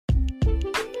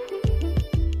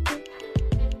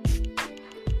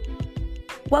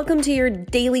Welcome to your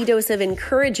daily dose of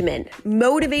encouragement,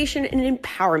 motivation, and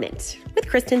empowerment with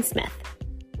Kristen Smith.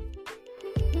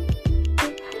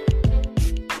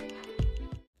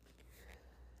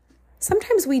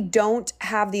 Sometimes we don't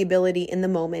have the ability in the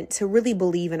moment to really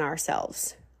believe in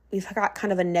ourselves. We've got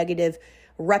kind of a negative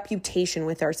reputation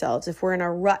with ourselves. If we're in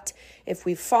a rut, if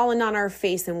we've fallen on our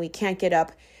face and we can't get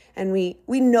up, and we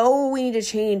know we need to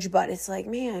change, but it's like,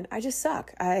 man, I just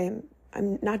suck. I'm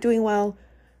not doing well.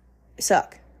 I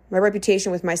suck. My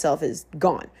reputation with myself is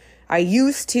gone. I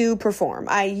used to perform.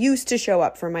 I used to show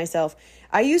up for myself.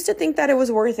 I used to think that it was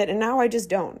worth it, and now I just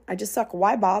don't. I just suck.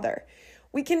 Why bother?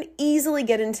 We can easily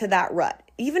get into that rut.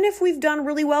 Even if we've done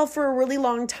really well for a really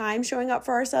long time showing up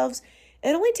for ourselves,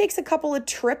 it only takes a couple of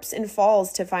trips and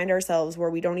falls to find ourselves where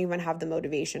we don't even have the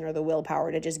motivation or the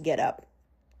willpower to just get up.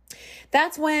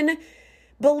 That's when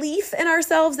belief in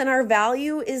ourselves and our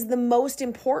value is the most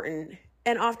important,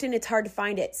 and often it's hard to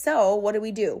find it. So what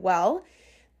do? Well,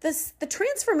 the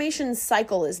transformation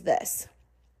cycle is this.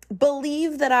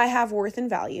 Believe that I have worth and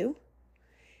value.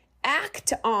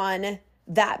 Act on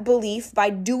that belief by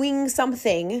doing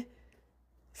something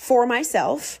for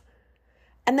myself,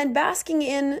 and then basking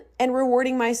in and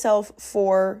rewarding myself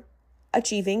for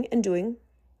achieving and doing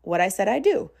what I said I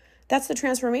do. That's the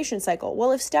transformation cycle.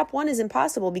 Well, if step one is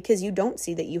impossible because you don't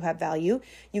see that you have value,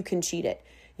 you can cheat it.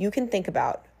 You can think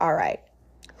about, all right,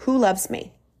 who loves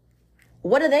me?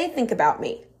 What do they think about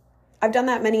me? I've done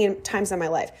that many times in my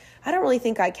life. I don't really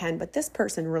think I can, but this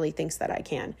person really thinks that I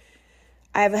can.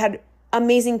 I've had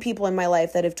amazing people in my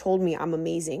life that have told me I'm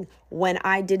amazing when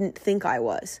I didn't think I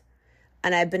was.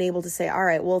 And I've been able to say, all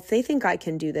right, well, if they think I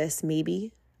can do this,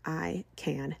 maybe I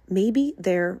can. Maybe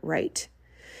they're right.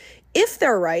 If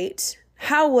they're right,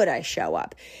 how would I show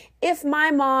up? If my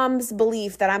mom's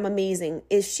belief that I'm amazing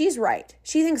is she's right,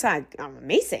 she thinks I'm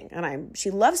amazing and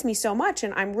she loves me so much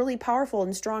and I'm really powerful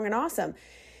and strong and awesome.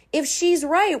 If she's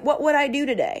right, what would I do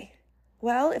today?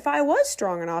 Well, if I was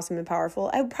strong and awesome and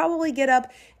powerful, I would probably get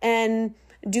up and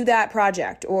do that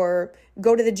project or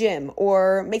go to the gym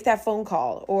or make that phone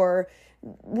call or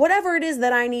whatever it is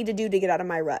that I need to do to get out of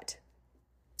my rut.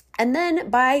 And then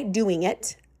by doing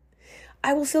it,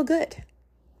 I will feel good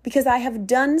because I have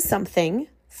done something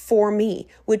for me,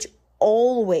 which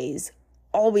always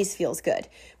feels good.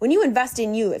 When you invest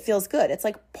in you, it feels good. It's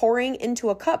like pouring into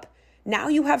a cup. Now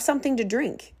you have something to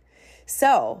drink.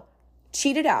 So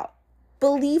cheat it out.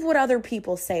 Believe what other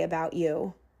people say about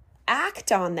you.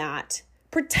 Act on that.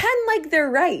 Pretend like they're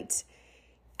right.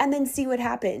 And then see what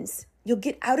happens. You'll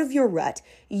get out of your rut.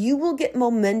 You will get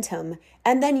momentum.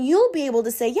 And then you'll be able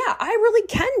to say, yeah, I really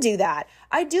can do that.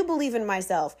 I do believe in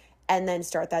myself. And then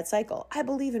start that cycle. I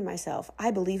believe in myself.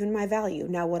 I believe in my value.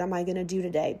 Now, what am I going to do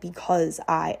today? Because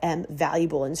I am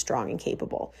valuable and strong and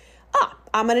capable.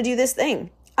 I'm going to do this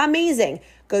thing. Amazing.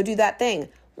 Go do that thing.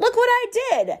 Look what I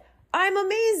did. I'm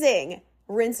amazing.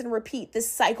 Rinse and repeat. This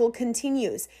cycle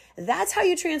continues. That's how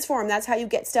you transform. That's how you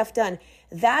get stuff done.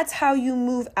 That's how you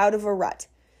move out of a rut.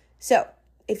 So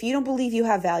if you don't believe you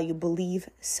have value, believe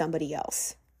somebody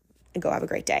else. And go have a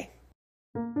great day.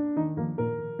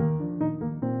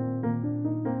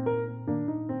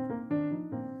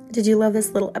 Did you love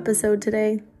this little episode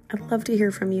today? I'd love to hear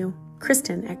from you.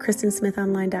 Kristen at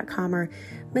KristenSmithOnline.com or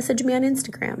message me on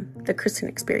Instagram, The Kristen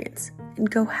Experience. And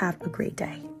go have a great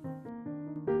day.